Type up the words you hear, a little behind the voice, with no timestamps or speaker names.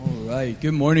right.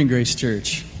 Good morning, Grace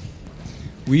Church.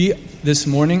 We, this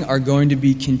morning, are going to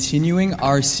be continuing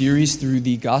our series through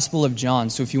the Gospel of John.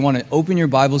 So if you want to open your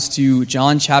Bibles to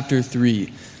John chapter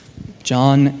 3.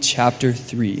 John chapter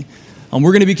 3. We're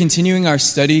going to be continuing our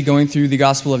study going through the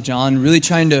Gospel of John, really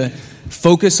trying to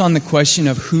focus on the question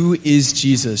of who is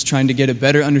Jesus, trying to get a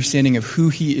better understanding of who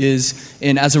he is,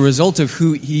 and as a result of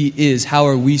who he is, how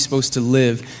are we supposed to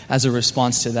live as a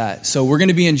response to that. So we're going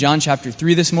to be in John chapter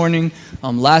 3 this morning.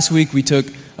 Last week we took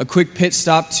a quick pit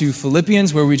stop to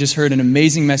Philippians, where we just heard an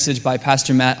amazing message by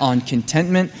Pastor Matt on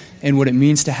contentment and what it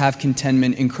means to have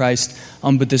contentment in Christ.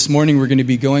 But this morning we're going to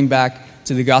be going back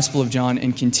to the Gospel of John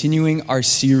and continuing our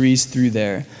series through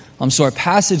there. So our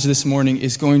passage this morning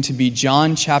is going to be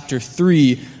John chapter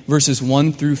 3, verses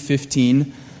 1 through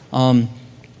 15.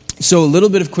 So a little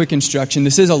bit of quick instruction.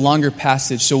 This is a longer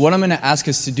passage. So what I'm going to ask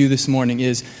us to do this morning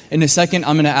is, in a second,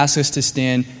 I'm going to ask us to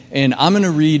stand, and I'm going to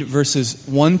read verses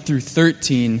 1 through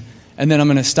 13, and then I'm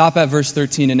going to stop at verse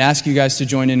 13 and ask you guys to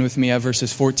join in with me at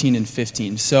verses 14 and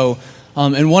 15. So,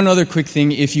 and one other quick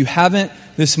thing, if you haven't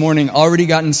this morning already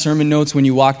gotten sermon notes when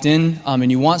you walked in,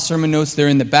 and you want sermon notes, they're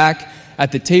in the back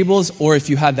at the tables, or if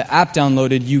you have the app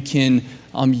downloaded, you can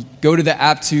go to the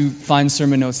app to find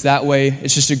sermon notes that way.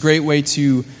 It's just a great way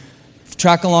to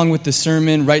track along with the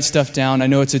sermon, write stuff down. I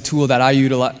know it's a tool that I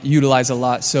utilize a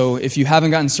lot, so if you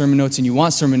haven't gotten sermon notes and you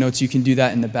want sermon notes, you can do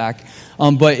that in the back.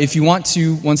 But if you want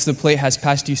to, once the plate has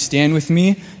passed you, stand with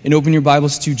me and open your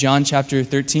Bibles to John chapter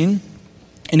 13.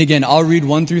 And again, I'll read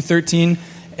 1 through 13,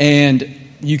 and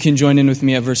you can join in with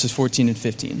me at verses 14 and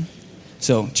 15.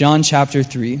 So, John chapter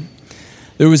 3.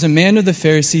 There was a man of the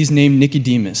Pharisees named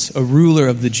Nicodemus, a ruler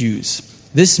of the Jews.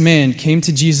 This man came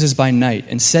to Jesus by night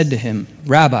and said to him,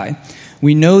 "Rabbi,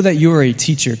 we know that you are a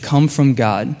teacher come from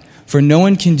God, for no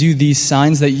one can do these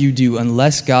signs that you do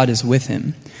unless God is with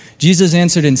him." Jesus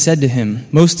answered and said to him,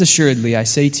 "Most assuredly, I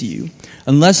say to you,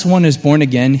 unless one is born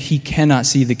again, he cannot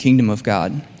see the kingdom of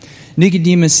God."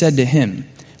 Nicodemus said to him,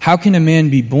 "How can a man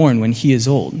be born when he is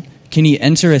old? Can he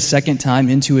enter a second time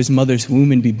into his mother's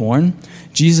womb and be born?"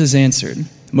 Jesus answered,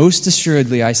 "Most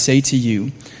assuredly, I say to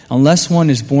you, unless one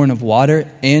is born of water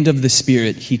and of the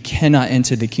Spirit, he cannot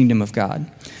enter the kingdom of God.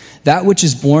 That which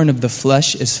is born of the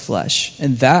flesh is flesh,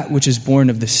 and that which is born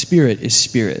of the Spirit is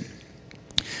spirit.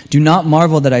 Do not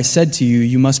marvel that I said to you,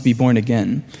 you must be born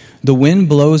again. The wind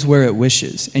blows where it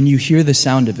wishes, and you hear the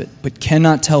sound of it, but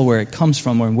cannot tell where it comes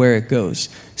from or where it goes.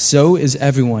 So is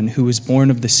everyone who is born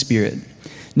of the Spirit."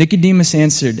 Nicodemus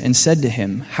answered and said to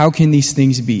him, "How can these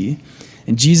things be?"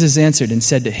 And Jesus answered and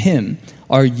said to him,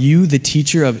 "Are you the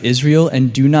teacher of Israel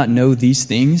and do not know these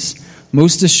things?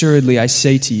 Most assuredly, I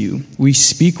say to you, we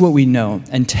speak what we know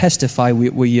and testify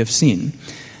what we have seen,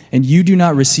 and you do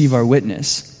not receive our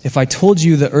witness. If I told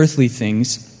you the earthly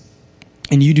things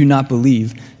and you do not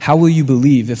believe, how will you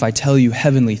believe if I tell you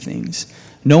heavenly things?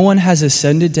 No one has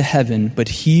ascended to heaven but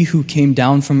he who came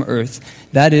down from earth,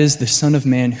 that is, the Son of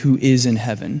Man who is in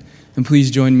heaven." And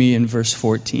please join me in verse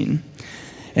 14.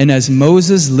 "And as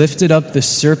Moses lifted up the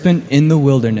serpent in the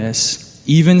wilderness,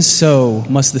 even so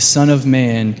must the Son of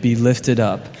Man be lifted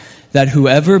up, that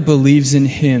whoever believes in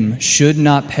him should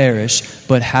not perish,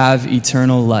 but have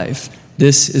eternal life."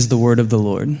 This is the word of the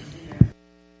Lord.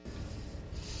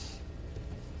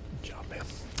 Good job, man.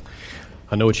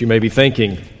 I know what you may be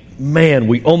thinking. Man,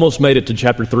 we almost made it to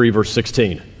chapter 3, verse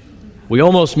 16. We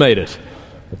almost made it.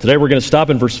 But today we're going to stop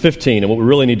in verse 15, and what we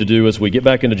really need to do as we get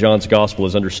back into John's gospel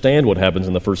is understand what happens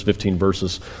in the first 15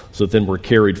 verses, so that then we're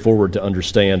carried forward to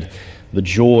understand the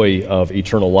joy of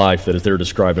eternal life that is there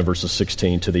described in verses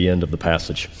 16 to the end of the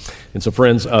passage. And so,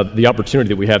 friends, the opportunity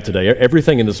that we have today,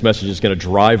 everything in this message is going to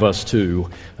drive us to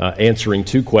answering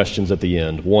two questions at the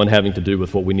end, one having to do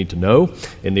with what we need to know,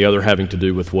 and the other having to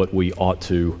do with what we ought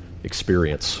to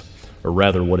experience, or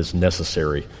rather what is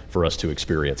necessary for us to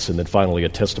experience. And then finally, a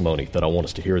testimony that I want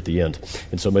us to hear at the end.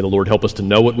 And so may the Lord help us to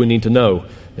know what we need to know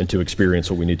and to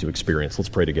experience what we need to experience. Let's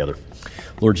pray together.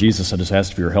 Lord Jesus, I just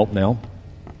ask for your help now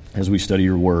as we study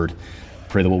your word.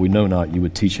 Pray that what we know not, you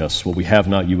would teach us. What we have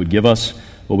not, you would give us.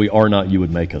 What we are not, you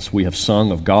would make us. We have sung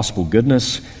of gospel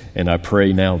goodness, and I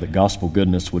pray now that gospel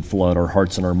goodness would flood our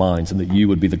hearts and our minds, and that you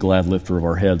would be the glad lifter of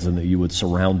our heads, and that you would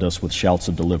surround us with shouts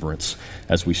of deliverance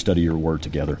as we study your word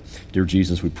together. Dear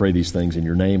Jesus, we pray these things in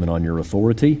your name and on your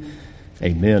authority.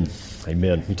 Amen.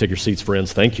 Amen. You take your seats,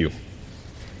 friends. Thank you.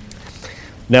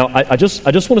 Now, I just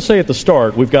want to say at the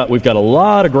start, we've got a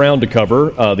lot of ground to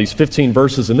cover, these 15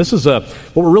 verses, and this is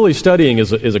what we're really studying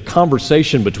is a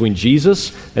conversation between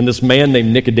Jesus and this man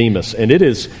named Nicodemus, and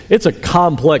it's a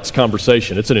complex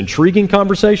conversation. It's an intriguing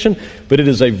conversation, but it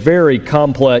is a very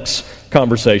complex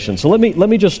conversation. So let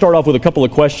me just start off with a couple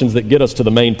of questions that get us to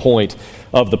the main point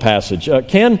of the passage.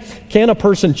 Can a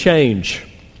person change?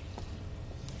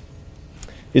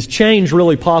 Is change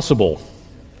really possible?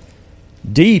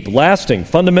 Deep, lasting,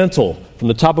 fundamental, from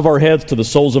the top of our heads to the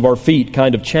soles of our feet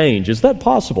kind of change. Is that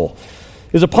possible?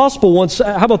 Is it possible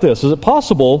how about this? Is it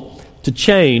possible to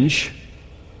change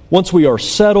once we are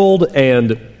settled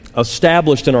and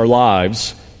established in our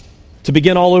lives to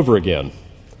begin all over again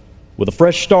with a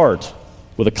fresh start,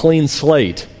 with a clean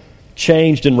slate,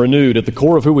 changed and renewed at the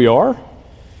core of who we are?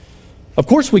 Of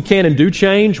course we can and do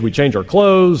change. We change our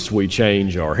clothes, we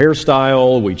change our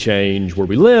hairstyle, we change where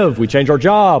we live, we change our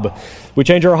job, we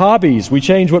change our hobbies, we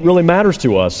change what really matters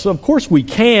to us. Of course we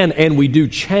can and we do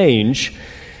change.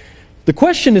 The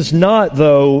question is not,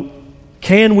 though,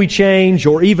 can we change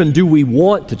or even do we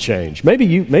want to change? Maybe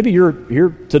you're here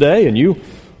today and you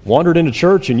wandered into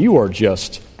church and you are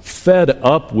just fed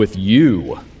up with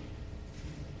you.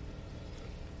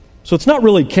 So it's not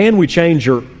really can we change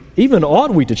or even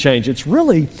ought we to change. It's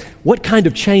really what kind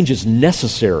of change is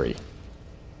necessary.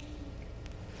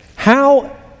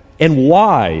 How and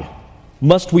why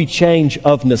must we change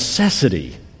of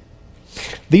necessity?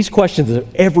 These questions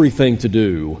have everything to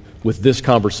do with this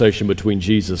conversation between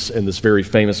Jesus and this very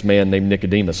famous man named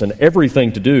Nicodemus, and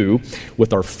everything to do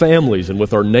with our families and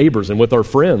with our neighbors and with our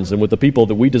friends and with the people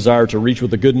that we desire to reach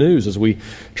with the good news as we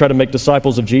try to make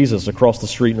disciples of Jesus across the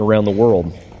street and around the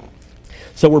world.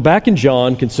 So we're back in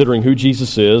John, considering who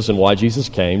Jesus is and why Jesus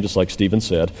came, just like Stephen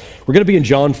said. We're going to be in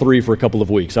John 3 for a couple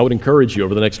of weeks. I would encourage you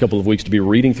over the next couple of weeks to be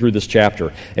reading through this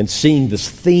chapter and seeing this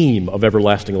theme of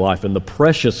everlasting life and the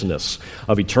preciousness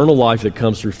of eternal life that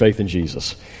comes through faith in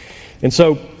Jesus. And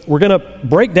so we're going to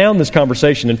break down this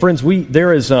conversation. And friends,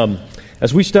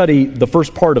 as we study the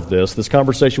first part of this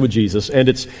conversation with Jesus, and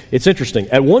it's interesting.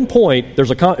 At one point,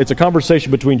 it's a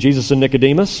conversation between Jesus and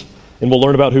Nicodemus. And we'll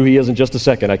learn about who he is in just a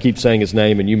second. I keep saying his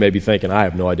name, and you may be thinking, I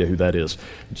have no idea who that is.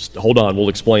 Just hold on, we'll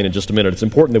explain in just a minute. It's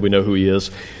important that we know who he is.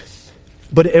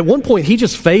 But at one point, he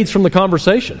just fades from the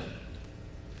conversation.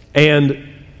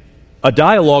 And a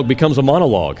dialogue becomes a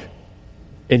monologue.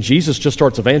 And Jesus just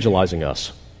starts evangelizing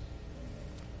us.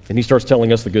 And he starts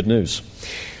telling us the good news.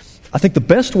 I think the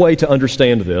best way to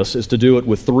understand this is to do it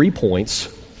with 3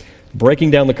 points,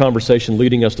 breaking down the conversation,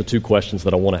 leading us to 2 questions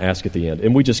that I want to ask at the end.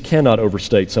 And we just cannot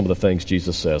overstate some of the things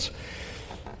Jesus says.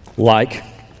 Like,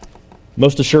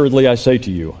 most assuredly I say to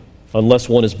you, unless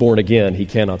one is born again, he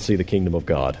cannot see the kingdom of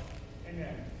God.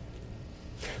 Amen.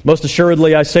 Most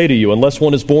assuredly I say to you, unless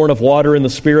one is born of water and the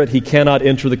Spirit, he cannot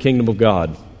enter the kingdom of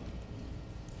God.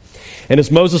 And as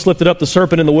Moses lifted up the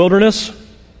serpent in the wilderness,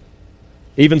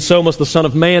 even so must the Son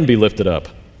of Man be lifted up,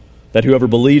 that whoever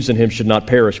believes in him should not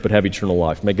perish but have eternal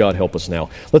life. May God help us now.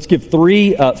 Let's give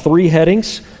three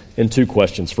headings and 2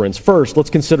 questions, friends. First, let's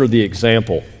consider the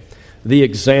example. The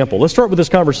example. Let's start with this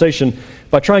conversation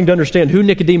by trying to understand who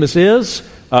Nicodemus is,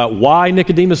 why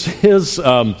Nicodemus is,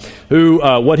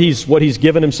 what he's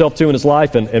given himself to in his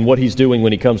life, and what he's doing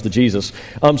when he comes to Jesus.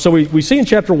 So we see in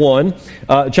chapter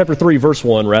 3, verse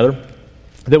 1, rather,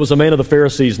 there was a man of the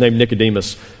Pharisees named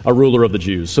Nicodemus, a ruler of the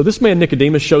Jews. So this man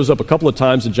Nicodemus shows up a couple of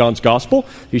times in John's Gospel.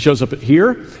 He shows up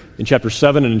here in chapter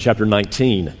 7 and in chapter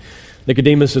 19.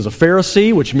 Nicodemus is a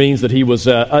Pharisee, which means that he was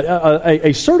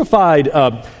a certified,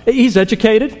 he's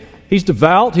educated, he's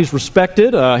devout, he's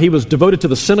respected, he was devoted to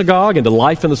the synagogue and to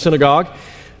life in the synagogue.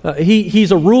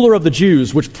 He's a ruler of the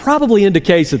Jews, which probably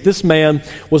indicates that this man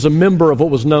was a member of what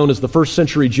was known as the first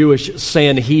century Jewish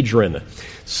Sanhedrin.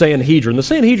 The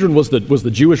Sanhedrin was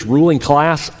the Jewish ruling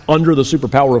class under the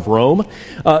superpower of Rome.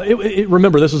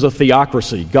 Remember, this is a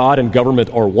theocracy. God and government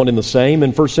are one and the same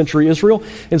in first century Israel.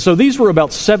 And so these were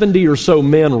about 70 or so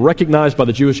men recognized by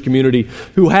the Jewish community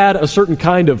who had a certain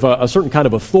kind of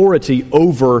authority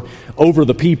over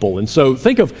the people. And so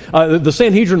think of the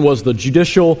Sanhedrin was the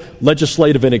judicial,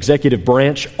 legislative, and executive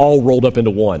branch all rolled up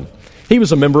into one. He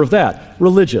was a member of that.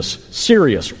 Religious,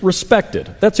 serious,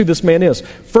 respected. That's who this man is.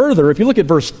 Further, if you look at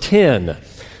verse 10,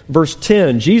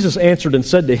 Jesus answered and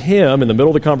said to him in the middle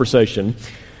of the conversation,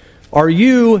 "Are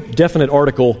you," definite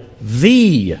article,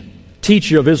 "the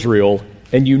teacher of Israel,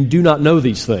 and you do not know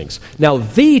these things?" Now,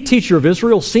 the teacher of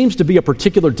Israel seems to be a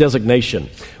particular designation.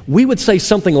 We would say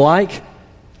something like,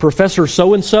 Professor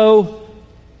so-and-so,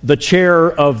 the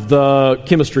chair of the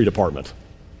chemistry department.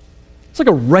 It's like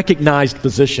a recognized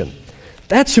position.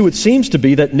 That's who it seems to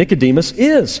be that Nicodemus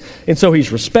is. And so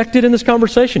he's respected in this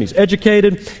conversation. He's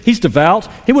educated. He's devout.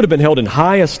 He would have been held in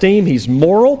high esteem. He's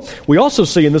moral. We also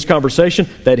see in this conversation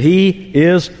that he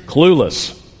is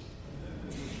clueless.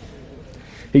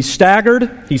 He's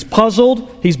staggered. He's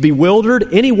puzzled. He's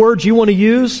bewildered. Any words you want to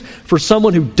use for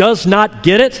someone who does not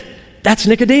get it, that's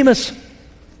Nicodemus.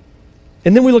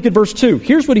 And then we look at verse 2.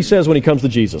 Here's what he says when he comes to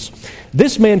Jesus.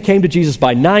 This man came to Jesus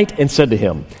by night and said to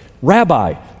him,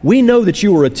 Rabbi, we know that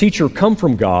you are a teacher come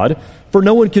from God, for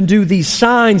no one can do these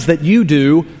signs that you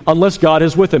do unless God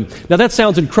is with him. Now that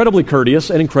sounds incredibly courteous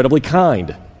and incredibly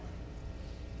kind.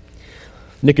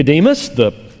 Nicodemus,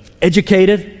 the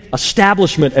educated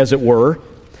establishment as it were,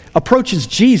 approaches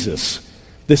Jesus,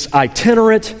 this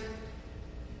itinerant,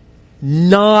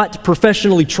 not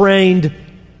professionally trained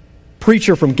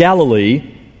preacher from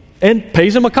Galilee, and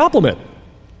pays him a compliment.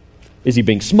 Is he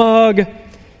being smug?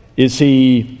 Is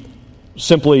he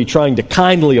simply trying to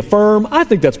kindly affirm? I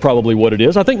think that's probably what it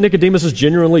is. I think Nicodemus is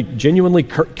genuinely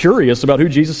curious about who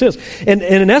Jesus is. And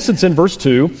in essence, in verse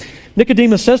 2,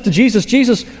 Nicodemus says to Jesus,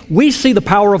 Jesus, we see the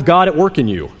power of God at work in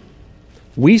you.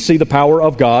 We see the power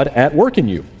of God at work in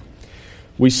you.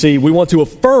 We want to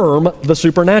affirm the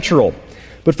supernatural.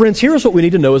 But friends, here's what we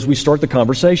need to know as we start the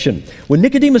conversation. When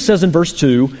Nicodemus says in verse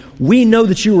 2, we know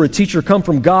that you are a teacher come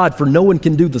from God, for no one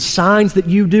can do the signs that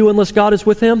you do unless God is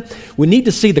with him, we need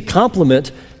to see the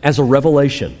compliment as a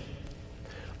revelation.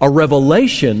 A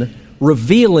revelation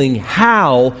revealing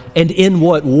how and in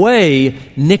what way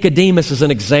Nicodemus is an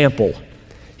example.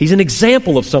 He's an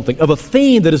example of something, of a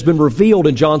theme that has been revealed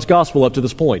in John's gospel up to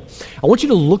this point. I want you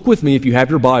to look with me, if you have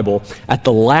your Bible, at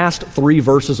the last 3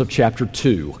 verses of chapter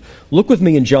 2. Look with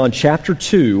me in John chapter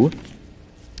 2,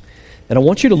 and I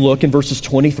want you to look in verses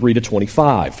 23 to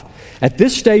 25. At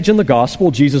this stage in the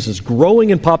gospel, Jesus is growing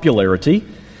in popularity.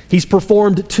 He's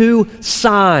performed 2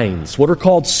 signs, what are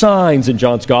called signs in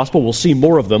John's gospel. We'll see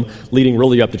more of them leading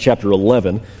really up to chapter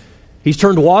 11. He's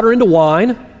turned water into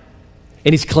wine,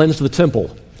 and he's cleansed the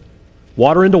temple.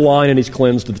 Water into wine, and he's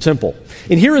cleansed the temple.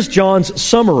 And here is John's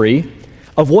summary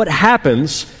of what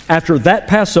happens after that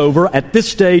Passover at this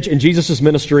stage in Jesus'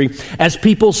 ministry as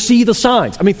people see the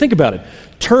signs. I mean, think about it.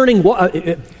 Turning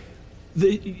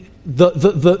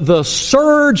the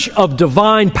surge of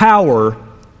divine power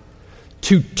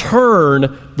to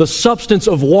turn the substance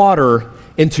of water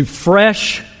into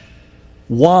fresh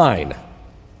wine.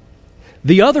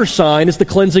 The other sign is the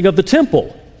cleansing of the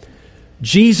temple.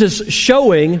 Jesus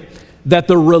showing that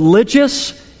the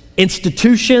religious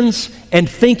institutions and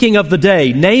thinking of the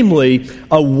day, namely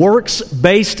a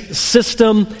works-based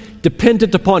system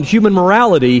dependent upon human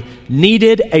morality,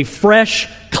 needed a fresh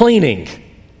cleaning,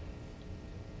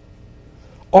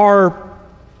 are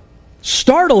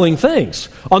startling things.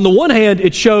 On the one hand,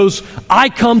 it shows, I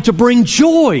come to bring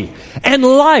joy and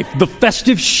life, the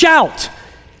festive shout.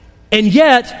 And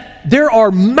yet, there are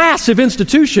massive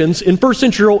institutions in first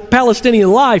century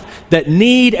Palestinian life that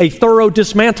need a thorough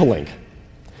dismantling.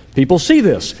 People see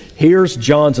this. Here's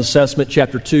John's assessment,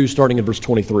 chapter 2, starting in verse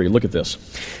 23. Look at this.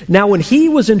 Now, when he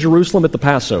was in Jerusalem at the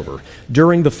Passover,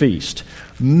 during the feast,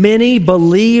 many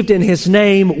believed in his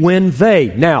name when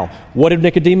they... Now, what did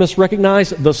Nicodemus recognize?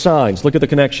 The signs. Look at the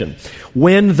connection.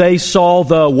 When they saw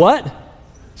the what?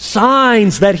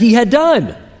 Signs that he had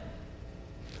done.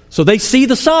 So they see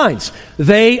the signs.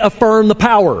 They affirm the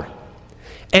power.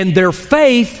 And their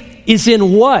faith is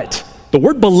in what? The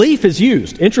word belief is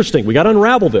used. Interesting. We got to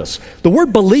unravel this. The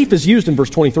word belief is used in verse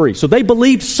 23. So they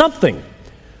believed something.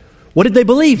 What did they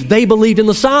believe? They believed in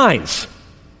the signs.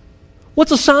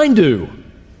 What's a sign do?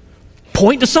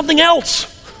 Point to something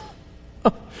else.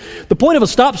 The point of a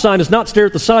stop sign is not stare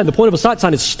at the sign. The point of a stop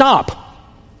sign is stop.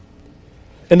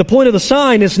 And the point of the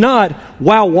sign is not,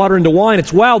 wow, water into wine.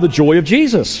 It's, wow, the joy of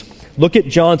Jesus. Look at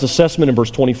John's assessment in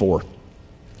verse 24.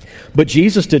 But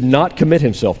Jesus did not commit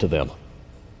himself to them.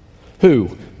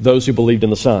 Who? Those who believed in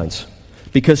the signs.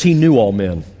 Because he knew all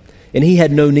men. And he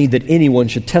had no need that anyone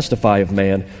should testify of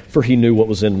man, for he knew what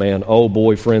was in man. Oh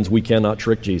boy, friends, we cannot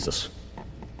trick Jesus.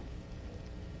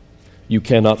 You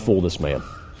cannot fool this man.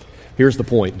 Here's the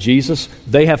point. Jesus,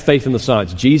 they have faith in the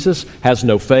signs. Jesus has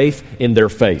no faith in their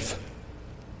faith.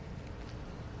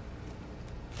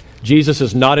 Jesus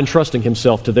is not entrusting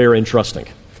himself to their entrusting.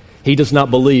 He does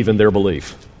not believe in their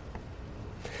belief.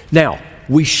 Now,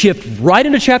 we shift right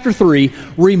into chapter 3,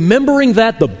 remembering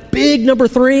that the big number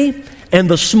 3 and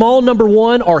the small number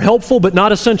 1 are helpful but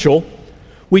not essential.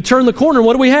 We turn the corner, and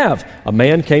what do we have? A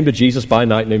man came to Jesus by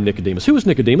night named Nicodemus. Who is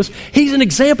Nicodemus? He's an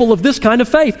example of this kind of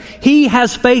faith. He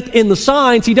has faith in the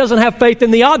signs. He doesn't have faith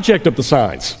in the object of the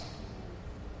signs.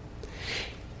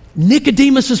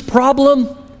 Nicodemus's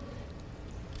problem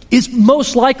is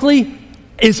most likely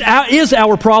is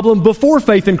our problem before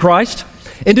faith in Christ,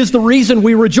 and is the reason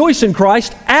we rejoice in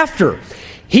Christ after.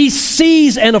 He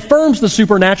sees and affirms the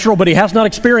supernatural, but he has not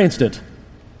experienced it.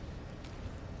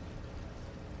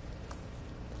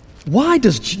 Why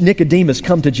does Nicodemus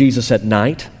come to Jesus at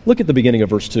night? Look at the beginning of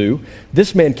verse 2.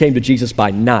 This man came to Jesus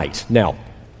by night. Now,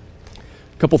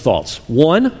 a couple thoughts.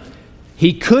 One,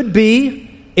 he could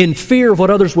be in fear of what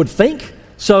others would think,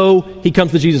 so he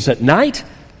comes to Jesus at night,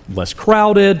 less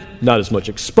crowded, not as much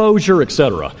exposure,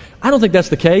 etc. I don't think that's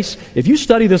the case. If you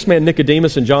study this man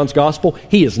Nicodemus in John's Gospel,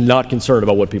 he is not concerned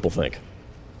about what people think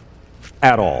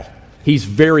at all. He's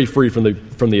very free from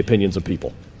the opinions of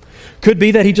people. Could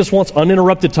be that he just wants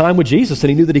uninterrupted time with Jesus, and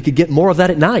he knew that he could get more of that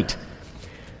at night.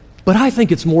 But I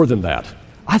think it's more than that.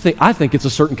 I think it's a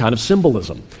certain kind of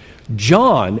symbolism.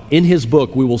 John, in his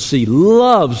book, we will see,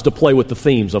 loves to play with the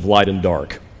themes of light and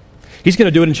dark. He's going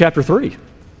to do it in chapter 3.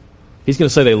 He's going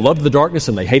to say they loved the darkness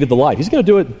and they hated the light. He's going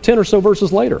to do it 10 or so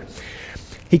verses later.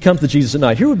 He comes to Jesus at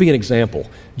night. Here would be an example.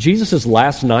 Jesus'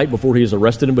 last night before he is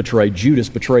arrested and betrayed, Judas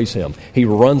betrays him. He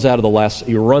runs out of the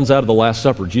Last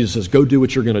Supper. Jesus says, go do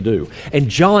what you're going to do. And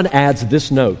John adds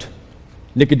this note.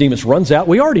 Nicodemus runs out.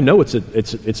 We already know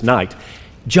it's night.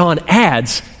 John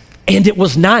adds, and it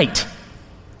was night.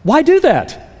 Why do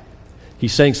that?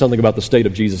 He's saying something about the state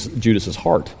of Judas's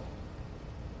heart.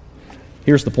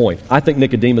 Here's the point. I think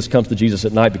Nicodemus comes to Jesus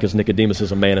at night because Nicodemus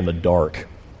is a man in the dark.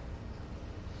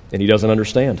 And he doesn't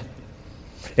understand.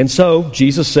 And so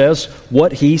Jesus says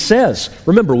what he says.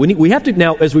 Remember, we have to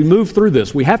now, as we move through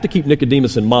this, we have to keep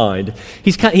Nicodemus in mind.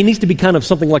 He needs to be kind of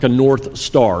something like a north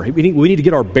star. We need to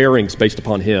get our bearings based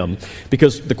upon him,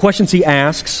 because the questions he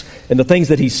asks and the things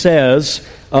that he says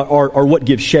are what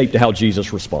give shape to how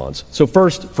Jesus responds. So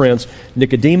first, friends,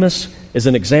 Nicodemus is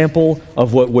an example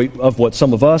of what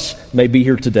some of us may be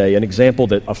here today, an example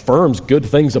that affirms good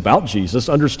things about Jesus,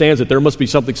 understands that there must be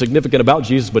something significant about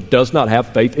Jesus, but does not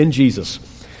have faith in Jesus.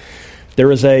 There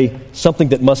is something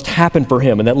that must happen for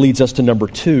him, and that leads us to number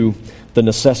 2, the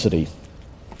necessity.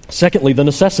 Secondly, the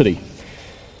necessity.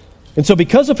 And so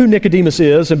because of who Nicodemus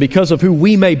is and because of who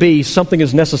we may be, something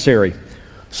is necessary,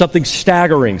 something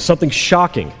staggering, something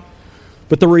shocking,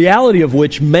 but the reality of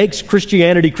which makes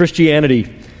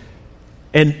Christianity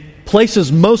and places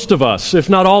most of us, if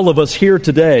not all of us here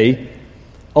today,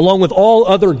 along with all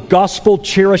other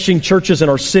gospel-cherishing churches in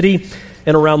our city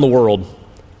and around the world.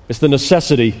 It's the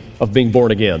necessity of being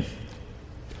born again,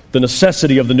 the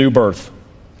necessity of the new birth.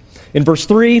 In verse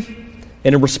 3,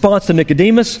 and in response to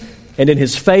Nicodemus, and in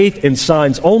his faith in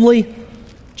signs only,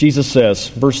 Jesus says,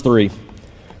 verse 3,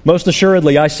 most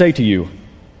assuredly I say to you,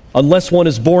 unless one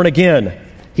is born again,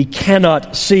 he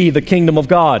cannot see the kingdom of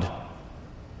God.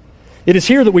 It is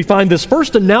here that we find this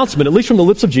first announcement, at least from the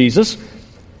lips of Jesus,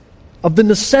 of the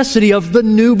necessity of the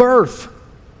new birth.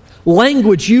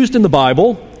 Language used in the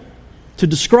Bible to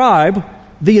describe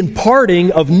the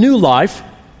imparting of new life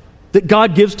that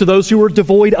God gives to those who are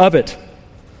devoid of it.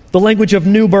 The language of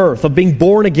new birth, of being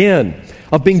born again,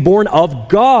 of being born of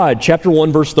God, chapter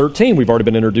 1, verse 13, we've already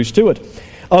been introduced to it.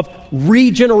 Of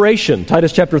regeneration,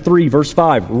 Titus chapter 3, verse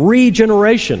 5,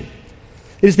 regeneration.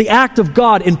 It is the act of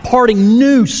God imparting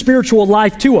new spiritual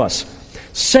life to us,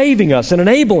 saving us and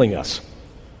enabling us.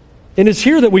 And it's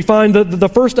here that we find the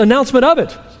first announcement of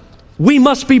it. We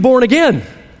must be born again.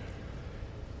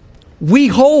 We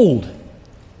hold,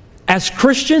 as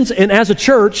Christians and as a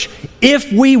church,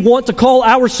 if we want to call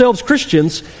ourselves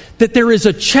Christians, that there is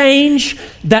a change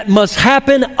that must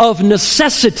happen of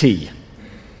necessity.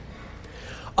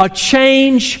 A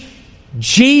change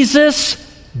Jesus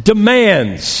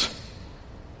demands.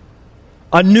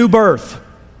 A new birth,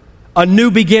 a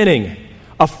new beginning,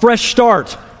 a fresh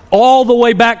start, all the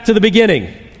way back to the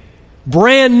beginning.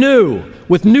 Brand new,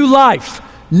 with new life,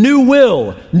 new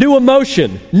will, new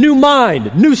emotion, new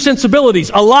mind, new sensibilities,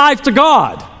 alive to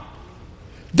God.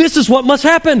 This is what must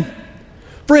happen.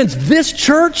 Friends, this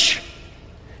church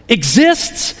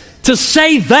exists to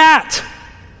say that.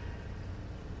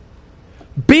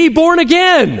 Be born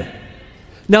again.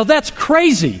 Now that's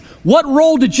crazy. What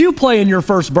role did you play in your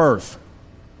first birth?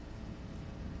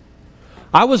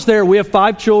 I was there. We have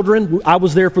 5 children. I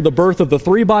was there for the birth of the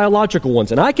 3 biological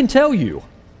ones. And I can tell you,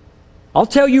 I'll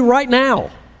tell you right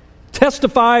now,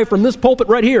 testify from this pulpit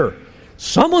right here,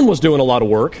 someone was doing a lot of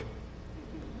work.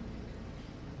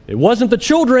 It wasn't the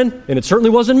children, and it certainly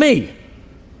wasn't me.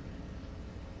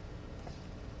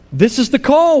 This is the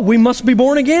call. We must be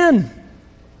born again.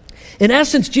 In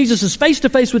essence, Jesus is face to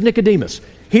face with Nicodemus.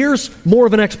 Here's more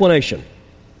of an explanation.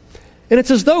 And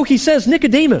it's as though he says,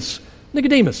 Nicodemus,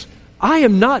 I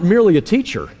am not merely a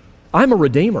teacher. I'm a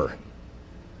redeemer.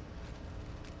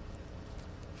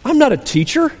 not a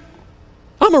teacher.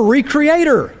 I'm a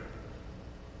recreator.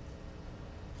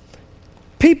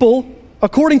 People,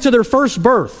 according to their first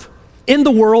birth in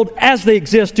the world as they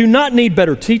exist, do not need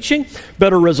better teaching,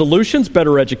 better resolutions,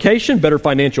 better education, better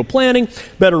financial planning,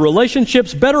 better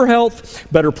relationships, better health,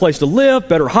 better place to live,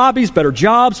 better hobbies, better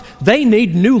jobs. They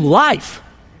need new life.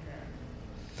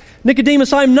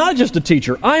 Nicodemus, I am not just a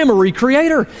teacher. I am a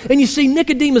recreator. And you see,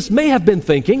 Nicodemus may have been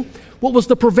thinking what was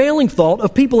the prevailing thought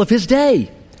of people of his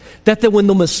day, that when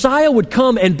the Messiah would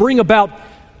come and bring about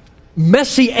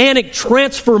messianic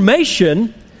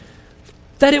transformation,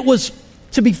 that it was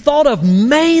to be thought of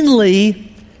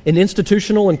mainly in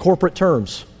institutional and corporate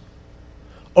terms.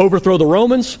 Overthrow the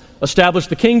Romans, establish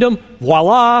the kingdom,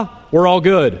 voila, we're all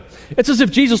good. It's as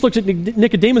if Jesus looks at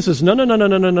Nicodemus and says,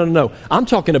 no. I'm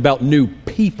talking about new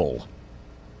people.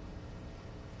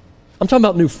 I'm talking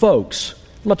about new folks.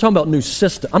 I'm not talking about new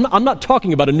system. I'm not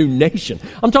talking about a new nation.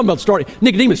 I'm talking about starting.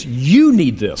 Nicodemus, you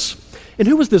need this. And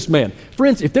who was this man?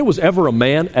 Friends, if there was ever a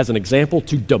man, as an example,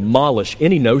 to demolish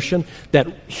any notion that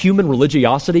human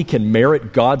religiosity can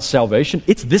merit God's salvation,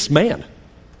 it's this man.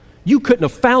 You couldn't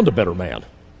have found a better man.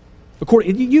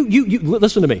 You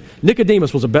listen to me.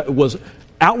 Nicodemus was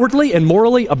outwardly and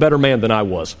morally a better man than I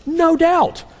was. No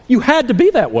doubt. You had to be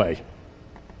that way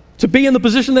to be in the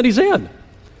position that he's in.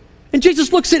 And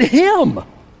Jesus looks at him.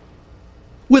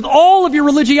 With all of your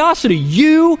religiosity,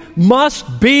 you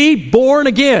must be born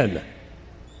again.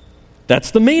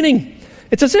 That's the meaning.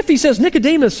 It's as if he says,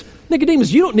 Nicodemus, we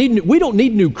don't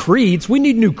need new creeds. We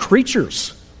need new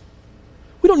creatures.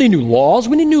 We don't need new laws.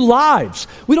 We need new lives.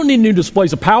 We don't need new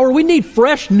displays of power. We need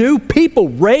fresh, new people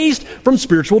raised from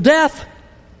spiritual death.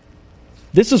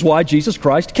 This is why Jesus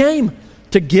Christ came,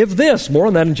 to give this. More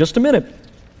on that in just a minute.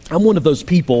 I'm one of those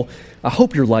people, I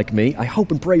hope you're like me, I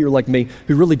hope and pray you're like me,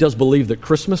 who really does believe that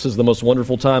Christmas is the most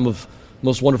wonderful time of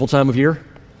year.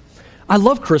 I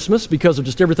love Christmas because of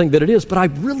just everything that it is, but I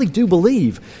really do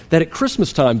believe that at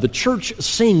Christmas time, the church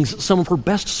sings some of her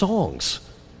best songs.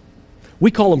 We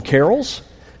call them carols,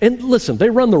 and listen, they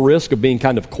run the risk of being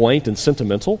kind of quaint and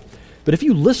sentimental, but if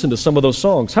you listen to some of those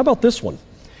songs, how about this one?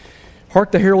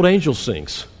 Hark the Herald Angels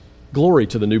sings, Glory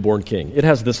to the Newborn King. It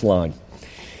has this line,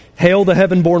 Hail the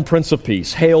heaven-born Prince of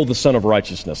Peace, hail the Son of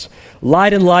Righteousness.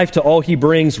 Light and life to all he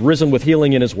brings, risen with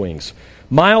healing in his wings.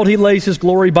 Mild he lays his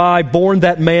glory by, born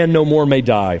that man no more may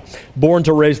die. Born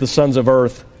to raise the sons of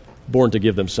earth, born to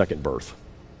give them second birth.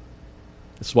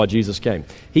 This is why Jesus came.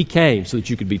 He came so that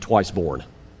you could be twice born.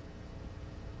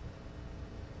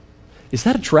 Is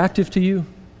that attractive to you?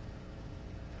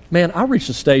 Man, I reached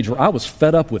a stage where I was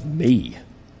fed up with me.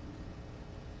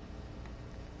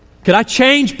 Could I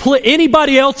change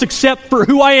anybody else except for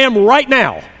who I am right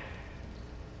now?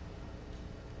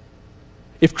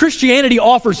 If Christianity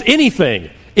offers anything,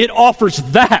 it offers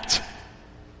that.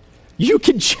 You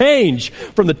can change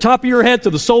from the top of your head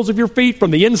to the soles of your feet, from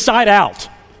the inside out.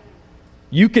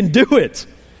 You can do it.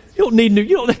 You don't need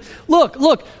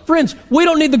look, friends, we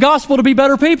don't need the gospel to be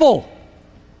better people.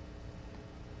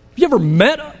 Have you ever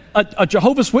met a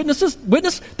Jehovah's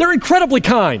Witness? They're incredibly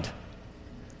kind.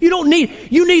 You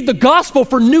need the gospel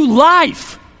for new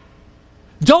life.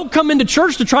 Don't come into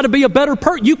church to try to be a better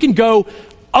person. You can go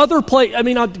other place.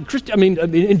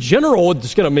 In general,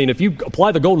 it's going to mean if you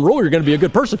apply the golden rule, you're going to be a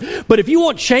good person. But if you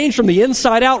want change from the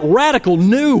inside out, radical,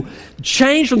 new,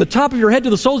 change from the top of your head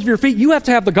to the soles of your feet, you have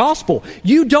to have the gospel.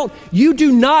 You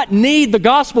do not need the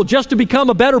gospel just to become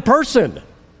a better person.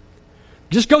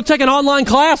 Just go take an online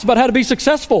class about how to be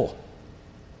successful.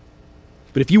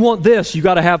 But if you want this, you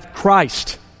got to have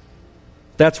Christ.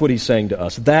 That's what he's saying to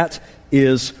us. That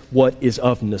is what is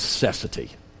of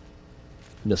necessity.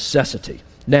 Necessity.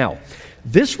 Now,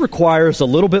 this requires a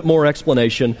little bit more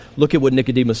explanation. Look at what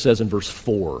Nicodemus says in verse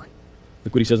 4.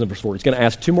 Look what he says in verse 4. He's going to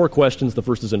ask two more questions. The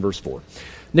first is in verse 4.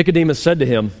 Nicodemus said to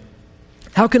him,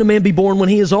 How can a man be born when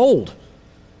he is old?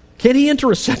 Can he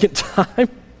enter a second time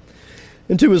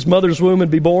into his mother's womb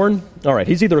and be born? All right,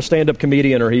 he's either a stand-up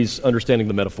comedian or he's understanding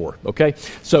the metaphor, okay?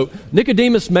 So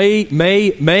Nicodemus may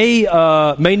be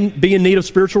in need of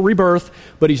spiritual rebirth,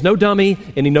 but he's no dummy,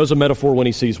 and he knows a metaphor when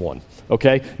he sees one,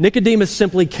 okay? Nicodemus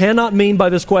simply cannot mean by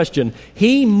this question,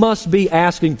 he must be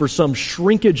asking for some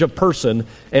shrinkage of person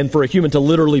and for a human to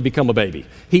literally become a baby.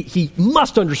 He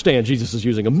must understand Jesus is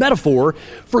using a metaphor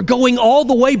for going all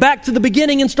the way back to the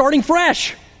beginning and starting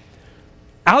fresh.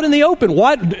 Out in the open,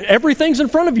 everything's in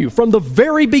front of you from the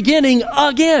very beginning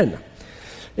again.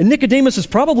 And Nicodemus is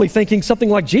probably thinking something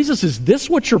like, Jesus, is this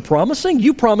what you're promising?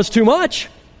 You promise too much.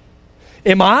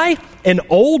 Am I an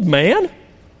old man?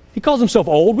 He calls himself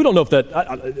old. We don't know if that,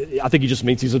 I think he just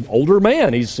means he's an older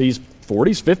man. He's 40s,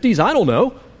 50s, I don't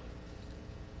know.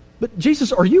 But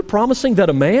Jesus, are you promising that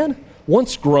a man,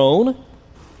 once grown,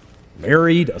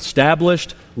 married,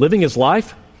 established, living his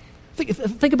life,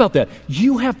 think about that.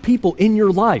 You have people in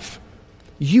your life,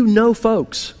 you know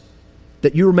folks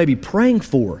that you were maybe praying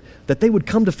for, that they would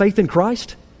come to faith in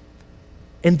Christ,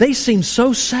 and they seem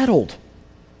so settled.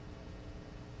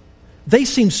 They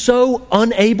seem so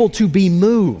unable to be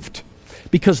moved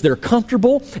because they're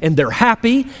comfortable and they're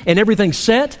happy and everything's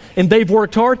set and they've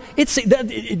worked hard.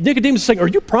 Nicodemus is saying, are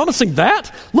you promising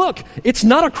that? Look, it's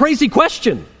not a crazy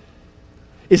question.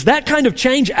 Is that kind of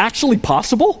change actually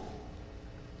possible?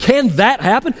 Can that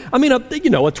happen? I mean, a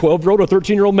 12-year-old or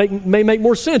 13-year-old may make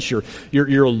more sense. Your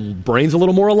brain's a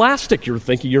little more elastic. You're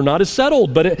thinking you're not as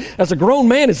settled. But as a grown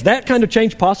man, is that kind of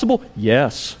change possible?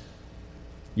 Yes.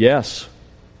 Yes,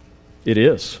 it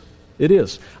is. It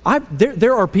is.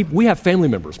 There are people, we have family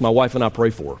members my wife and I pray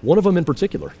for. One of them in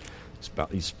particular.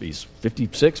 He's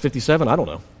 56, 57, I don't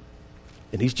know.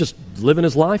 And he's just living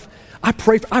his life. I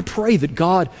pray that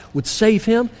God would save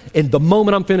him. And the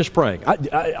moment I'm finished praying,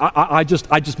 I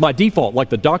just my default, like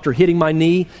the doctor hitting my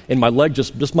knee and my leg,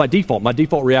 just my default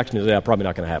reaction is, probably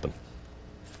not going to happen.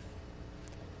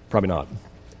 Probably not.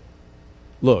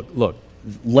 Look,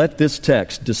 let this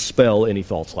text dispel any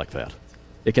thoughts like that.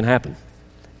 It can happen.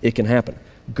 It can happen.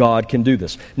 God can do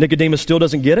this. Nicodemus still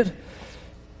doesn't get it.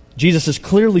 Jesus is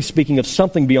clearly speaking of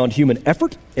something beyond human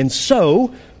effort, and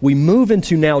so we move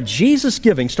into now Jesus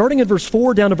giving, starting in verse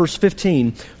 4 down to verse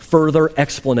 15, further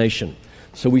explanation.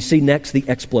 So we see next the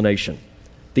explanation.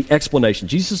 The explanation.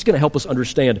 Jesus is going to help us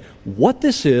understand what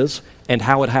this is and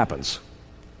how it happens.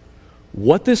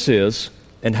 What this is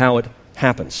and how it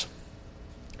happens.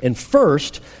 And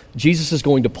first, Jesus is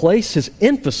going to place his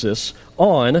emphasis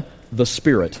on the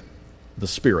Spirit. The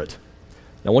Spirit.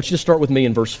 Now, I want you to start with me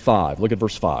in verse 5. Look at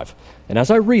verse 5. And as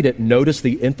I read it, notice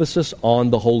the emphasis on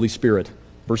the Holy Spirit.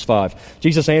 Verse 5.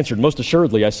 Jesus answered, most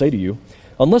assuredly, I say to you,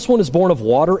 unless one is born of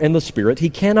water and the Spirit, he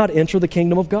cannot enter the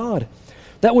kingdom of God.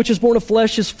 That which is born of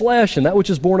flesh is flesh, and that which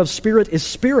is born of spirit is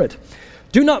spirit.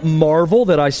 Do not marvel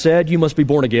that I said you must be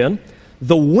born again.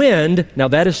 The wind, now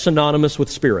that is synonymous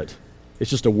with spirit. It's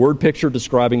just a word picture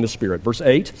describing the Spirit. Verse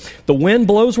 8, the wind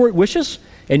blows where it wishes,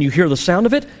 and you hear the sound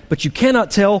of it, but you cannot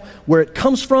tell where it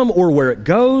comes from or where it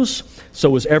goes.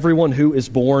 So is everyone who is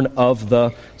born of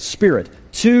the Spirit.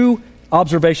 Two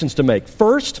observations to make.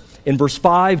 First, in verse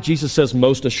 5, Jesus says,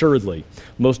 most assuredly.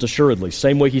 Most assuredly.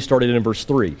 Same way he started in verse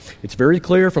 3. It's very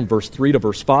clear from verse 3 to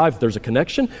verse 5, there's a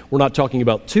connection. We're not talking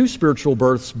about two spiritual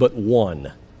births, but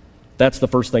one. That's the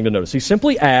first thing to notice. He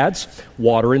simply adds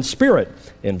water and spirit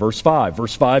in verse 5.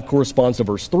 Verse 5 corresponds to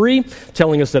verse 3,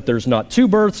 telling us that there's not two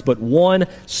births, but one,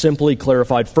 simply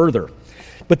clarified further.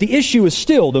 But the issue is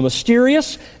still the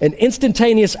mysterious and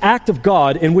instantaneous act of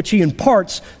God in which he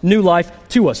imparts new life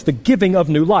to us, the giving of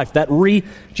new life, that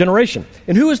regeneration.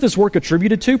 And who is this work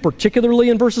attributed to, particularly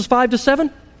in verses 5 to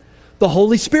 7? The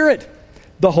Holy Spirit.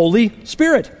 The Holy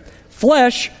Spirit.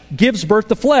 Flesh gives birth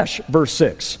to flesh, verse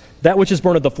 6. That which is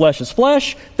born of the flesh is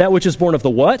flesh. That which is born of the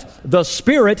what? The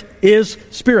Spirit is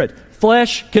spirit.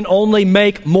 Flesh can only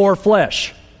make more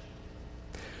flesh.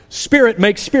 Spirit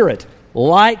makes spirit.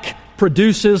 Like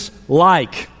produces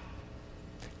like.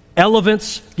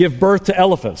 Elephants give birth to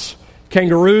elephants.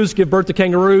 Kangaroos give birth to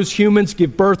kangaroos. Humans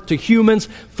give birth to humans.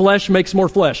 Flesh makes more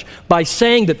flesh. By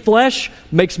saying that flesh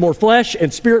makes more flesh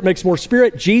and spirit makes more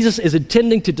spirit, Jesus is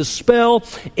intending to dispel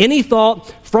any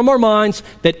thought from our minds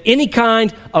that any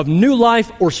kind of new life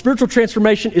or spiritual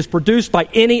transformation is produced by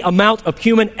any amount of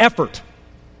human effort.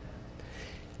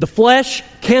 The flesh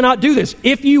cannot do this.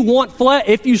 If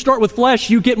you start with flesh,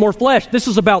 you get more flesh. This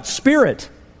is about spirit.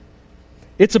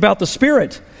 It's about the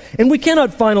Spirit. And we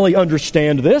cannot finally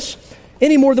understand this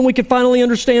any more than we can finally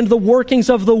understand the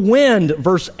workings of the wind,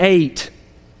 verse 8.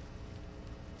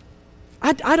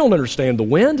 I don't understand the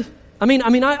wind. I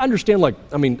understand,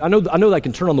 I know that I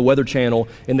can turn on the Weather Channel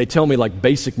and they tell me like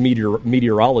basic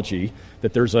meteorology,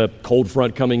 that there's a cold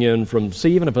front coming in from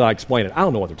sea, even if I explain it. I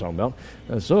don't know what they're talking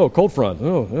about. Cold front.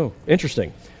 Oh,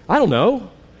 interesting. I don't know.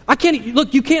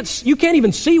 You can't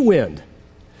even see wind,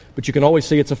 but you can always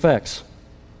see its effects.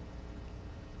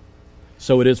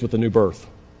 So it is with the new birth.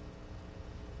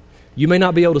 You may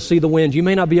not be able to see the wind. You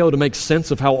may not be able to make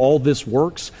sense of how all this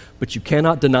works, but you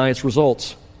cannot deny its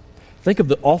results. Think of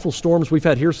the awful storms we've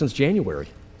had here since January.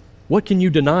 What can you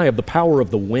deny of the power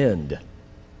of the wind?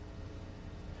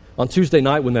 On Tuesday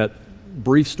night when that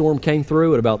brief storm came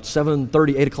through at about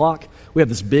 7:30, 8 o'clock, we have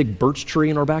this big birch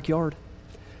tree in our backyard.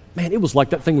 Man, it was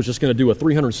like that thing was just going to do a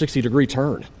 360-degree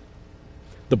turn.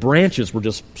 The branches were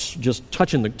just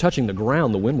touching the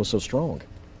ground. The wind was so strong.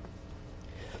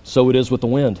 So it is with the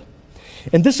wind.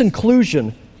 And this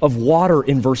inclusion of water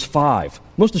in verse 5.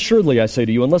 Most assuredly, I say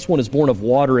to you, unless one is born of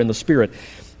water and the Spirit.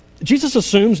 Jesus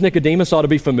assumes Nicodemus ought to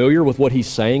be familiar with what he's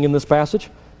saying in this passage.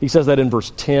 He says that in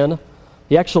verse 10.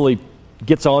 He actually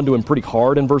gets on to him pretty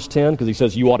hard in verse 10 because he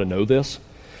says, you ought to know this.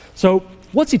 So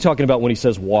what's he talking about when he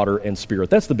says water and Spirit?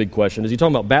 That's the big question. Is he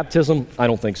talking about baptism? I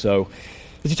don't think so.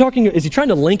 Is he trying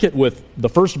to link it with the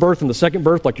first birth and the second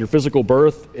birth, like your physical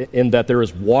birth, in that there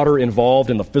is water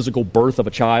involved in the physical birth of a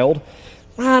child?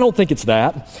 I don't think it's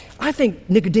that. I think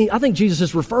Jesus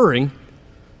is referring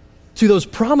to those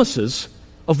promises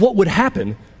of what would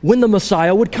happen when the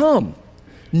Messiah would come.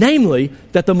 Namely,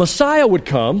 that the Messiah would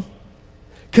come,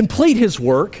 complete his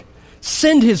work,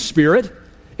 send his Spirit,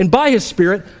 and by his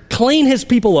Spirit, clean his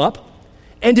people up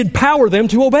and empower them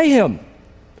to obey him.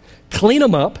 Clean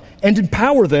them up and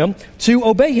empower them to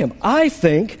obey him. I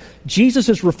think Jesus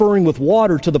is referring with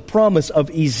water to the promise of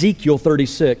Ezekiel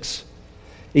 36.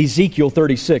 Ezekiel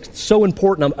 36. It's so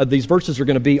important. These verses are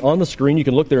going to be on the screen. You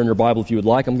can look there in your Bible if you would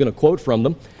like. I'm going to quote from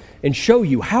them and show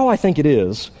you how I think it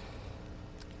is,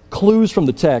 clues from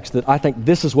the text that I think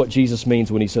this is what Jesus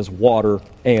means when he says water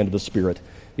and the Spirit.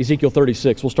 Ezekiel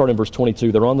 36, we'll start in verse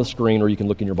 22. They're on the screen, or you can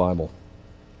look in your Bible.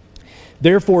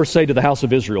 Therefore say to the house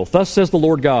of Israel, thus says the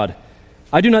Lord God,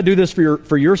 I do not do this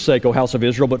for your sake, O house of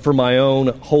Israel, but for my own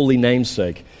holy name's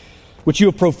sake, which you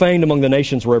have profaned among the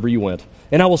nations wherever you went.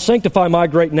 And I will sanctify my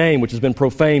great name, which has been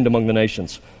profaned among the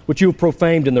nations, which you have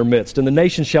profaned in their midst. And the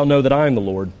nations shall know that I am the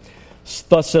Lord.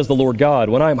 Thus says the Lord God,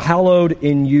 when I am hallowed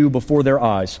in you before their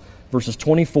eyes. Verses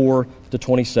 24 to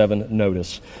 27,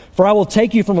 notice. For I will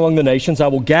take you from among the nations, I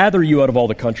will gather you out of all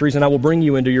the countries, and I will bring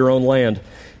you into your own land.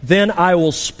 Then I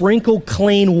will sprinkle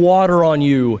clean water on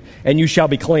you, and you shall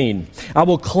be clean. I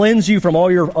will cleanse you from all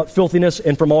your filthiness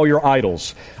and from all your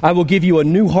idols. I will give you a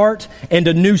new heart, and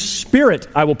a new spirit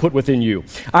I will put within you.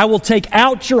 I will take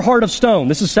out your heart of stone.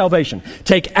 This is salvation.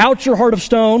 Take out your heart of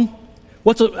stone.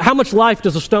 How much life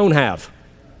does a stone have?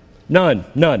 None.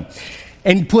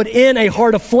 And put in a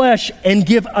heart of flesh and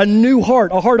give a new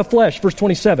heart, a heart of flesh. Verse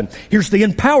 27. Here's the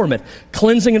empowerment.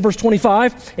 Cleansing in verse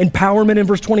 25, empowerment in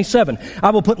verse 27.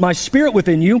 I will put my Spirit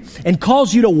within you and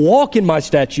cause you to walk in my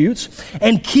statutes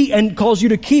and cause you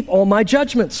to keep all my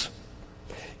judgments.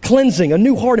 Cleansing, a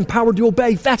new heart empowered to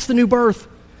obey. That's the new birth.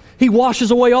 He washes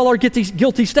away all our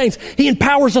guilty stains. He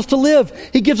empowers us to live.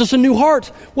 He gives us a new heart.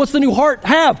 What's the new heart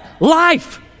have?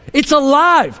 Life. It's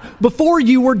alive. Before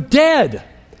you were dead.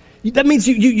 That means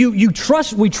you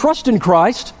trust. We trust in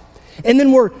Christ, and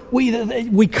then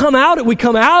we come out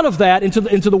of that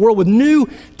into the world with new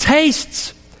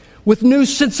tastes, with new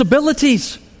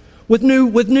sensibilities, with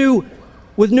new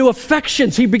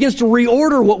affections. He begins to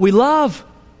reorder what we love.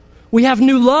 We have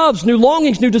new loves, new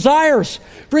longings, new desires.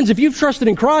 Friends, if you've trusted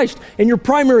in Christ and your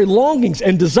primary longings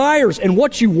and desires and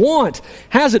what you want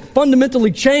hasn't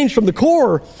fundamentally changed from the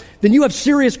core, then you have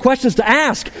serious questions to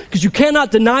ask, because you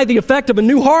cannot deny the effect of a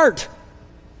new heart.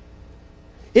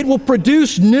 It will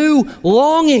produce new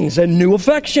longings and new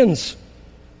affections.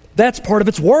 That's part of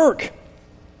its work.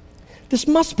 This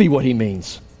must be what he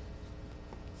means.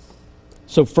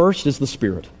 So first is the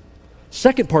Spirit.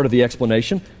 Second part of the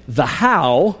explanation, the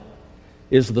how,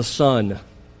 is the Son.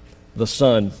 The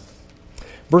Son.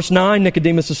 Verse 9,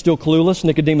 Nicodemus is still clueless.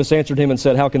 Nicodemus answered him and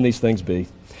said, how can these things be?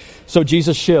 So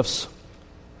Jesus shifts.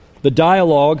 The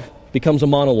dialogue becomes a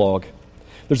monologue.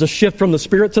 There's a shift from the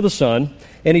Spirit to the Son,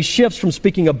 and he shifts from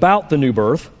speaking about the new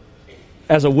birth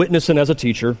as a witness and as a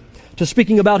teacher to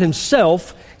speaking about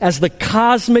himself as the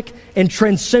cosmic and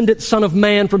transcendent Son of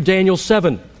Man from Daniel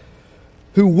 7,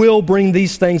 who will bring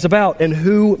these things about and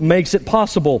who makes it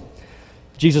possible.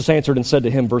 Jesus answered and said to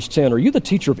him, verse 10, are you the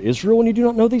teacher of Israel and you do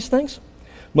not know these things?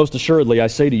 Most assuredly, I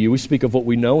say to you, we speak of what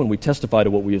we know and we testify to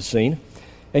what we have seen,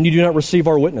 and you do not receive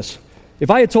our witness. If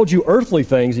I had told you earthly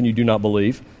things and you do not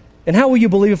believe, and how will you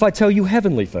believe if I tell you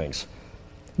heavenly things?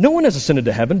 No one has ascended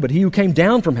to heaven, but he who came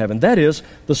down from heaven, that is,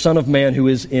 the Son of Man who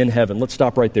is in heaven. Let's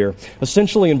stop right there.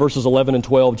 Essentially, in verses 11 and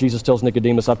 12, Jesus tells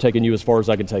Nicodemus, I've taken you as far as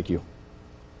I can take you.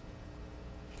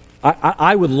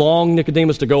 I would long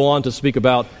Nicodemus to go on to speak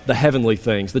about the heavenly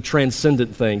things, the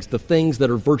transcendent things, the things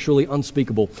that are virtually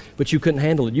unspeakable, but you couldn't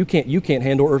handle it. You can't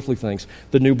handle earthly things,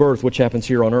 the new birth, which happens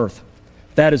here on earth.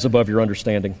 That is above your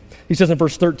understanding. He says in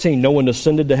verse 13, no one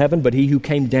ascended to heaven, but he who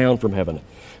came down from heaven.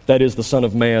 That is the Son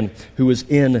of Man who is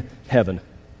in heaven.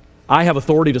 I have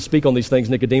authority to speak on these things,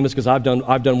 Nicodemus, because I've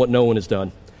done what no one has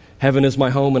done. Heaven is my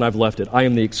home, and I've left it. I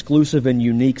am the exclusive and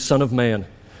unique Son of Man,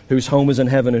 whose home is in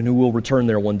heaven and who will return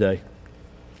there one day.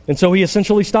 And so he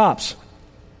essentially stops.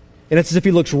 And it's as if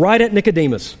he looks right at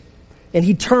Nicodemus. And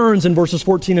he turns in verses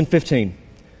 14 and 15.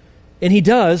 And he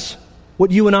does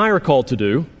what you and I are called to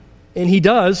do And he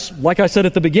does, like I said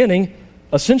at the beginning,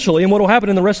 essentially, and what will happen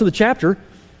in the rest of the chapter,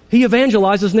 he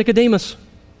evangelizes Nicodemus.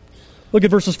 Look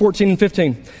at verses 14 and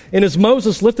 15. And as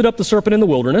Moses lifted up the serpent in the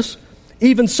wilderness,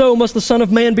 even so must the Son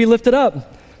of Man be lifted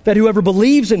up, that whoever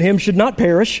believes in him should not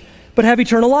perish, but have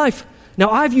eternal life. Now,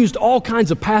 I've used all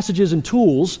kinds of passages and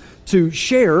tools to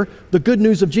share the good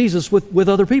news of Jesus with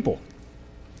other people.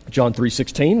 John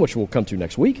 3:16, which we'll come to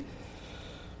next week.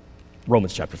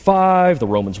 Romans chapter 5, the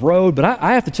Romans Road. But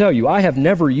I have to tell you, I have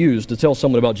never used to tell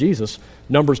someone about Jesus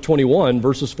Numbers 21,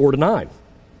 verses 4 to 9.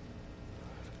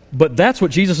 But that's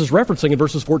what Jesus is referencing in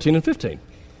verses 14 and 15.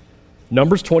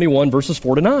 Numbers 21, verses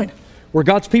 4 to 9, where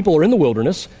God's people are in the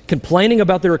wilderness, complaining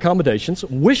about their accommodations,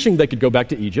 wishing they could go back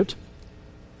to Egypt.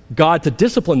 God, to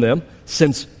discipline them,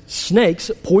 sends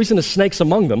snakes, poisonous snakes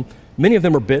among them. Many of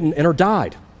them are bitten and die.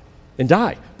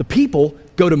 The people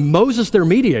go to Moses, their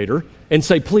mediator, and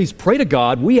say, please pray to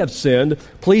God, we have sinned,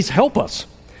 please help us.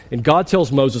 And God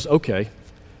tells Moses, okay,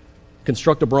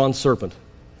 construct a bronze serpent,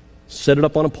 set it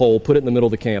up on a pole, put it in the middle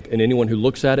of the camp, and anyone who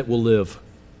looks at it will live.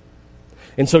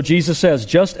 And so Jesus says,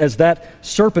 just as that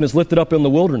serpent is lifted up in the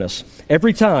wilderness,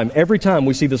 every time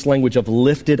we see this language of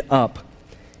lifted up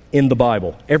in the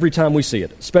Bible, every time we see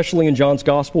it, especially in John's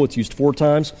Gospel, it's used 4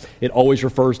 times, it always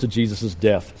refers to Jesus'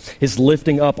 death, his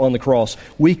lifting up on the cross.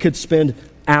 We could spend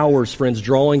hours, friends,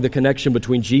 drawing the connection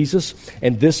between Jesus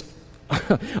and this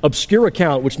obscure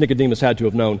account, which Nicodemus had to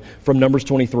have known, from Numbers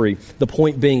 23. The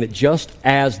point being that just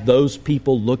as those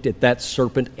people looked at that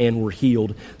serpent and were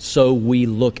healed, so we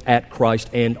look at Christ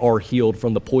and are healed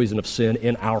from the poison of sin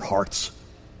in our hearts.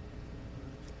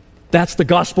 That's the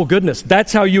gospel goodness.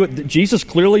 That's how Jesus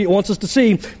clearly wants us to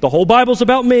see. The whole Bible's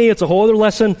about me. It's a whole other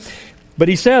lesson. But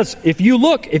he says, if you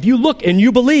look and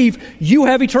you believe, you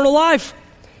have eternal life.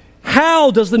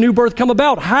 How does the new birth come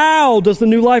about? How does the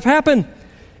new life happen?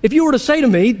 If you were to say to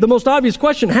me the most obvious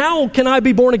question, how can I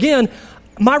be born again?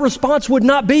 My response would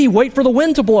not be, wait for the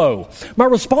wind to blow. My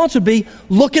response would be,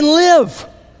 look and live.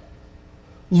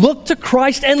 Look to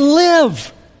Christ and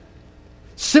live.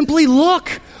 Simply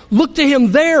look. Look to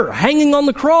him there, hanging on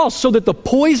the cross, so that the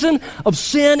poison of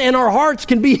sin in our hearts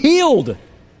can be healed.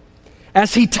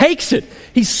 As he takes it,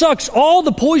 he sucks all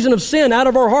the poison of sin out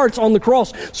of our hearts on the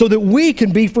cross so that we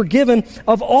can be forgiven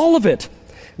of all of it.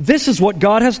 This is what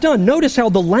God has done. Notice how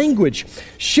the language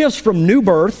shifts from new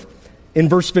birth in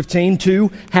verse 15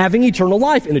 to having eternal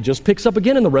life, and it just picks up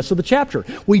again in the rest of the chapter.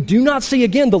 We do not see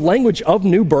again the language of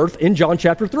new birth in John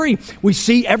chapter 3. We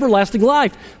see everlasting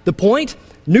life. The point,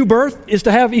 new birth is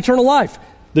to have eternal life.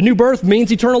 The new birth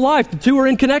means eternal life. The two are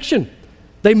in connection.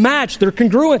 They match. They're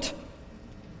congruent.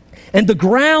 And the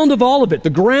ground of all of it, the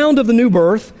ground of the new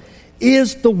birth,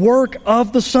 is the work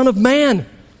of the Son of Man,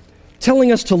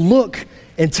 telling us to look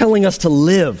and telling us to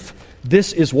live.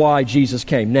 This is why Jesus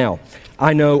came. Now,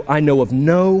 I know of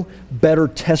no better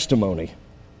testimony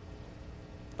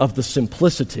of the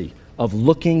simplicity of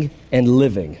looking and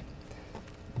living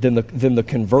than the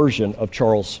conversion of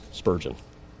Charles Spurgeon,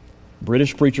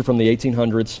 British preacher from the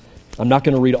 1800s. I'm not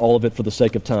going to read all of it for the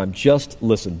sake of time. Just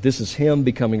listen. This is him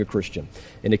becoming a Christian,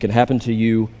 and it can happen to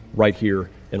you right here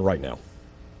and right now.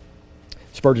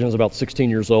 Spurgeon is about 16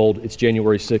 years old. It's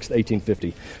January 6th,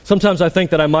 1850. Sometimes I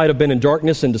think that I might have been in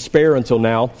darkness and despair until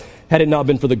now, had it not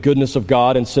been for the goodness of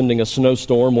God in sending a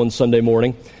snowstorm one Sunday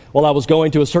morning while I was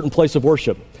going to a certain place of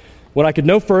worship. When I could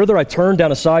no further, I turned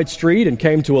down a side street and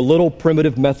came to a little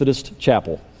primitive Methodist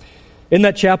chapel. In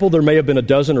that chapel, there may have been a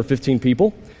dozen or 15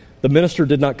 people. The minister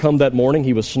did not come that morning.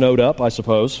 He was snowed up, I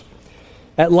suppose.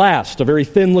 At last, a very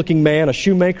thin-looking man, a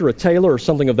shoemaker, a tailor, or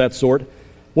something of that sort,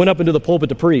 went up into the pulpit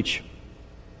to preach.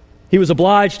 He was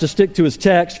obliged to stick to his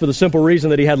text for the simple reason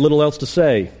that he had little else to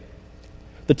say.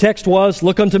 The text was,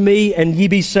 "Look unto me, and ye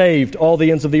be saved, all the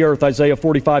ends of the earth," Isaiah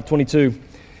 45:22.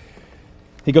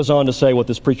 He goes on to say what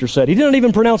this preacher said. He didn't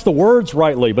even pronounce the words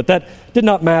rightly, but that did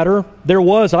not matter. There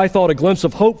was, I thought, a glimpse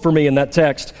of hope for me in that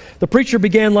text. The preacher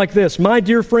began like this: "My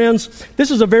dear friends,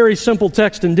 this is a very simple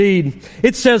text indeed.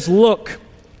 It says, look."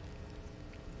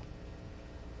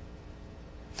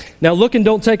 Now, looking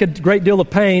don't take a great deal of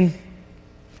pain.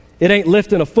 It ain't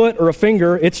lifting a foot or a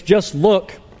finger. It's just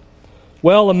look.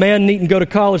 Well, a man needn't go to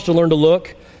college to learn to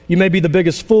look. You may be the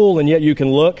biggest fool, and yet you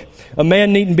can look. A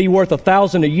man needn't be worth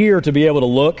 1,000 a year to be able to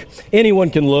look.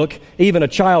 Anyone can look. Even a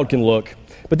child can look.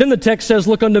 But then the text says,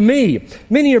 "Look unto me."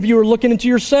 Many of you are looking into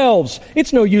yourselves.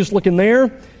 It's no use looking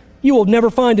there. You will never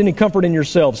find any comfort in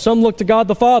yourselves. Some look to God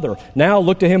the Father. Now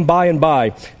look to him by and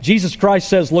by. Jesus Christ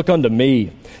says, "Look unto me."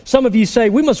 Some of you say,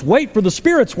 "We must wait for the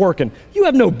Spirit's working." You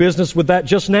have no business with that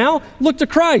just now. Look to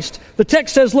Christ. The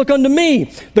text says, "Look unto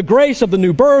me." The grace of the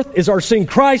new birth is our seeing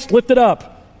Christ lifted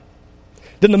up.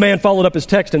 Then the man followed up his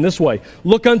text in this way.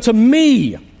 Look unto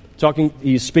me.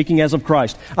 He's speaking as of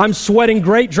Christ. I'm sweating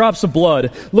great drops of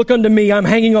blood. Look unto me, I'm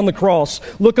hanging on the cross.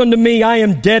 Look unto me, I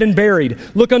am dead and buried.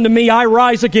 Look unto me, I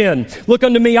rise again. Look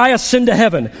unto me, I ascend to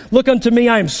heaven. Look unto me,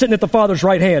 I am sitting at the Father's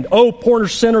right hand. O poor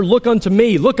sinner, look unto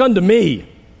me, look unto me.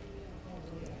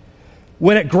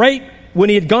 When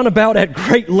he had gone about at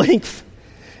great length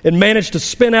and managed to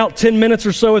spin out 10 minutes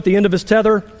or so at the end of his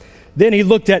tether, then he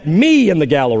looked at me in the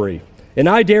gallery. And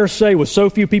I dare say, with so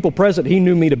few people present, he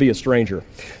knew me to be a stranger.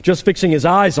 Just fixing his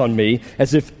eyes on me,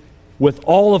 as if with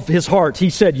all of his heart, he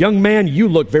said, young man, you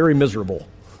look very miserable.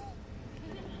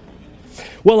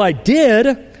 Well, I did,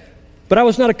 but I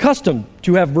was not accustomed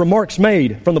to have remarks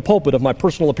made from the pulpit of my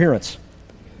personal appearance.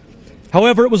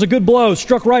 However, it was a good blow,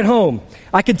 struck right home.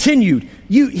 He continued,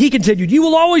 you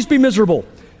will always be miserable.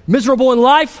 Miserable in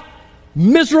life,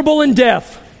 miserable in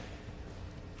death.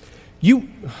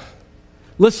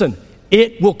 Listen,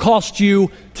 it will cost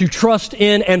you to trust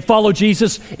in and follow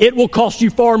Jesus. It will cost you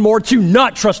far more to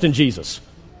not trust in Jesus.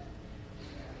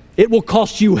 It will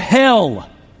cost you hell.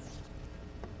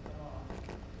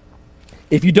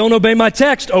 If you don't obey my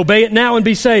text, obey it now and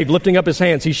be saved. Lifting up his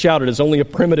hands, he shouted as only a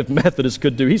primitive Methodist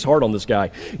could do. He's hard on this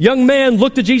guy. Young man,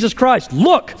 look to Jesus Christ.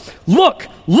 Look, look,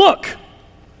 look.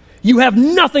 You have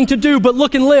nothing to do but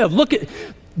look and live.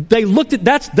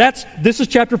 This is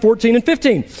chapter 14 and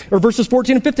 15, or verses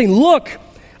 14 and 15. Look,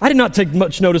 I did not take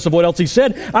much notice of what else he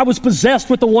said. I was possessed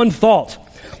with the one thought.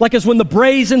 Like as when the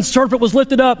brazen serpent was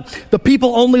lifted up, the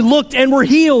people only looked and were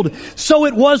healed. So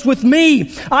it was with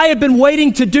me. I had been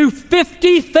waiting to do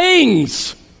 50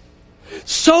 things.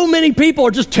 So many people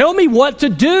are just tell me what to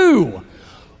do.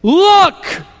 Look.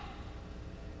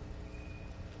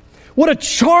 What a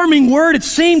charming word it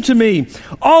seemed to me.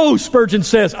 Oh, Spurgeon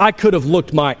says, I could have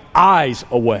looked my eyes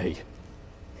away.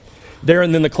 There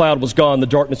and then the cloud was gone, the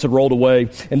darkness had rolled away.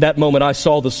 In that moment I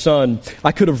saw the sun.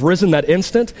 I could have risen that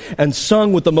instant and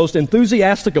sung with the most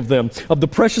enthusiastic of them, of the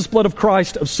precious blood of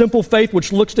Christ, of simple faith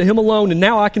which looks to him alone. And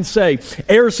now I can say,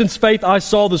 e'er since faith I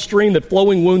saw the stream that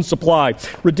flowing wounds supply.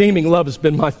 Redeeming love has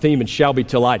been my theme and shall be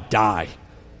till I die.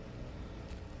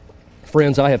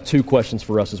 Friends, I have two questions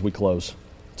for us as we close.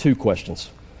 Two questions.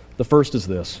 The first is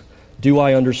this: do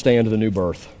I understand the new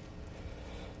birth?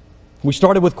 We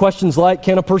started with questions like,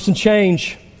 can a person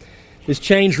change? Is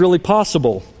change really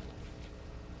possible?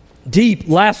 Deep,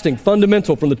 lasting,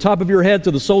 fundamental, from the top of your head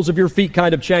to the soles of your feet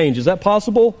kind of change. Is that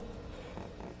possible?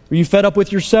 Are you fed up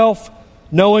with yourself,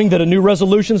 knowing that a new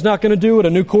resolution's not going to do it, a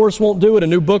new course won't do it, a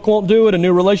new book won't do it, a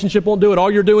new relationship won't do it? All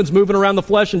you're doing is moving around the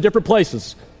flesh in different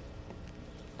places.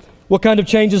 What kind of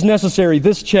change is necessary?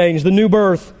 This change, the new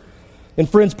birth. And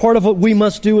friends, part of what we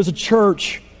must do as a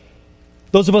church,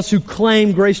 those of us who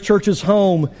claim Grace Church's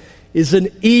home, is an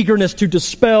eagerness to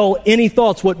dispel any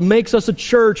thoughts. What makes us a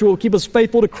church, what will keep us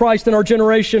faithful to Christ in our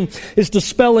generation, is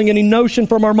dispelling any notion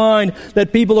from our mind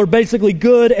that people are basically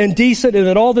good and decent, and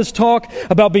that all this talk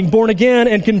about being born again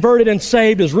and converted and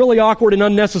saved is really awkward and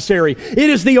unnecessary. It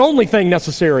is the only thing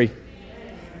necessary.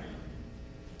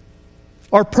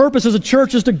 Our purpose as a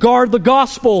church is to guard the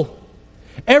gospel.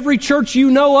 Every church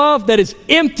you know of that is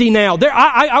empty now.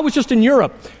 I was just in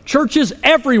Europe. Churches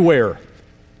everywhere.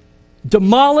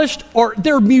 Demolished, or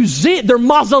they're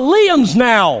mausoleums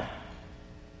now.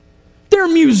 They're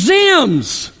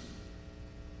museums.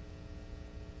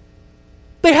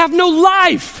 They have no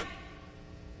life.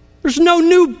 There's no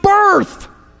new birth.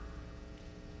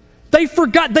 They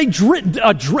forgot,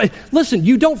 listen,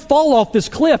 you don't fall off this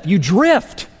cliff, you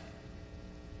drift.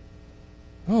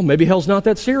 Oh, maybe hell's not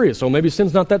that serious. Oh, maybe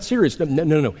sin's not that serious.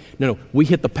 No. We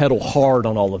hit the pedal hard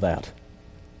on all of that.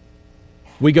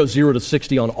 We go 0 to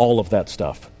 60 on all of that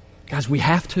stuff. Guys, we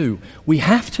have to. We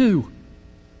have to.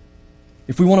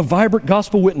 If we want a vibrant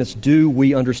gospel witness, do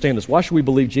we understand this? Why should we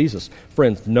believe Jesus?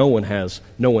 Friends, no one has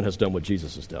done what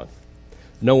Jesus has done.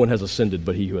 No one has ascended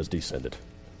but he who has descended.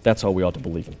 That's how we ought to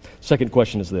believe him. Second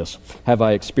question is this: have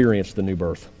I experienced the new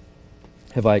birth?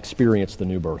 Have I experienced the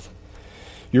new birth?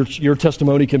 Your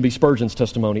testimony can be Spurgeon's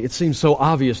testimony. It seems so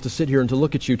obvious to sit here and to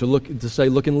look at you, to say,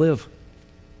 look and live.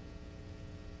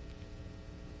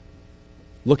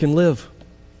 Look and live.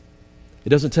 It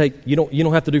doesn't take, you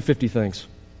don't have to do 50 things.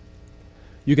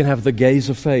 You can have the gaze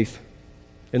of faith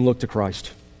and look to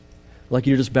Christ. I'd like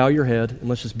you to just bow your head and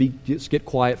let's just get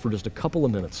quiet for just a couple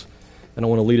of minutes. And I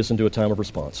want to lead us into a time of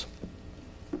response.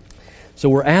 So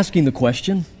we're asking the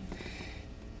question,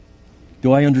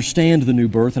 do I understand the new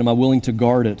birth and am I willing to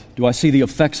guard it? Do I see the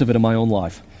effects of it in my own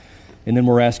life? And then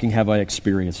we're asking, have I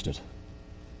experienced it?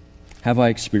 Have I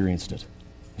experienced it?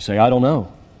 You say, I don't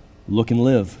know. Look and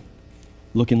live.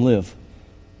 Look and live.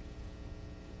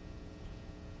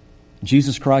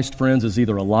 Jesus Christ, friends, is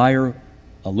either a liar,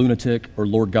 a lunatic, or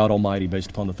Lord God Almighty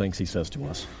based upon the things he says to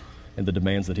us and the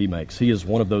demands that he makes. He is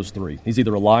one of those three. He's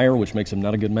either a liar, which makes him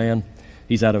not a good man,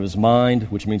 he's out of his mind,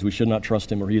 which means we should not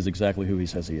trust him, or he is exactly who he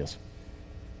says he is.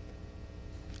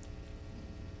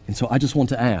 And so I just want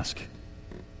to ask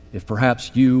if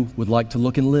perhaps you would like to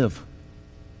look and live,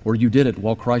 or you did it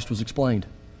while Christ was explained.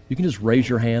 You can just raise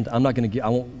your hand. I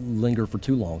won't linger for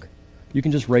too long. You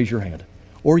can just raise your hand.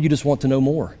 Or you just want to know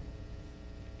more.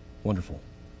 Wonderful.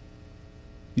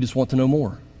 You just want to know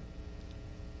more.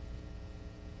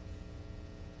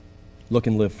 Look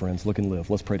and live, friends. Look and live.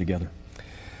 Let's pray together.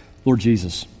 Lord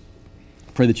Jesus,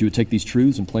 I pray that you would take these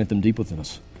truths and plant them deep within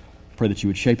us. I pray that you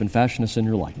would shape and fashion us in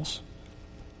your likeness.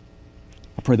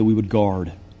 I pray that we would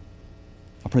guard.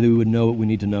 I pray that we would know what we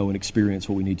need to know and experience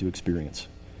what we need to experience.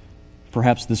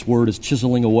 Perhaps this word is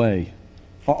chiseling away.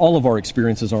 All of our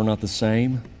experiences are not the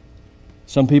same.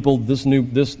 Some people,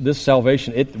 this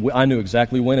salvation, I knew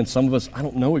exactly when, and some of us, I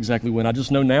don't know exactly when. I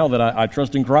just know now that I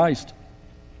trust in Christ.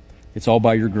 It's all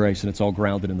by your grace, and it's all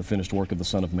grounded in the finished work of the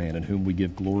Son of Man, in whom we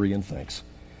give glory and thanks.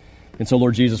 And so,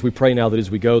 Lord Jesus, we pray now that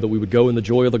as we go, that we would go in the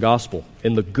joy of the gospel,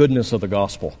 in the goodness of the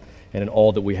gospel, and in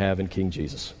all that we have in King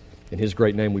Jesus. In his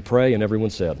great name we pray, and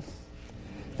everyone said,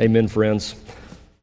 amen, friends.